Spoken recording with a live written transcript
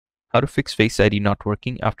How to fix Face ID not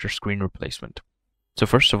working after screen replacement. So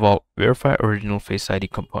first of all, verify original Face ID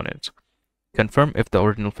components. Confirm if the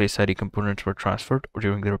original Face ID components were transferred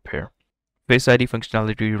during the repair. Face ID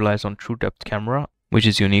functionality relies on true depth camera, which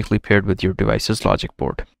is uniquely paired with your device's logic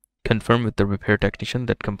board. Confirm with the repair technician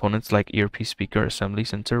that components like earpiece speaker assembly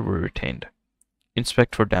sensor were retained.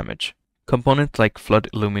 Inspect for damage. Components like flood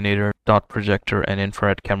illuminator, dot projector, and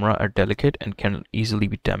infrared camera are delicate and can easily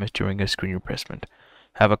be damaged during a screen replacement.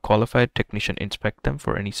 Have a qualified technician inspect them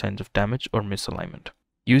for any signs of damage or misalignment.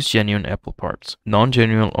 Use genuine Apple parts.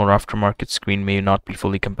 Non-genuine or aftermarket screen may not be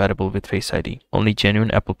fully compatible with Face ID. Only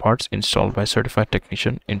genuine Apple parts installed by a certified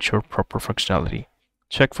technician ensure proper functionality.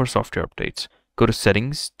 Check for software updates. Go to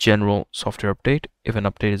Settings, General, Software Update. If an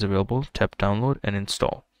update is available, tap Download and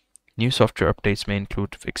install. New software updates may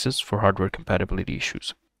include fixes for hardware compatibility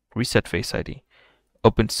issues. Reset Face ID.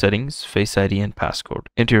 Open Settings, Face ID, and Passcode.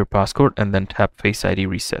 Enter your passcode and then tap Face ID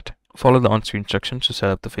Reset. Follow the on-screen instructions to set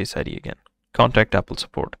up the Face ID again. Contact Apple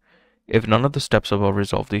Support. If none of the steps above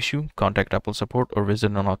resolve the issue, contact Apple Support or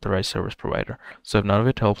visit an authorized service provider. So if none of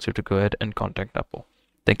it helps you, to go ahead and contact Apple.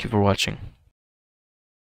 Thank you for watching.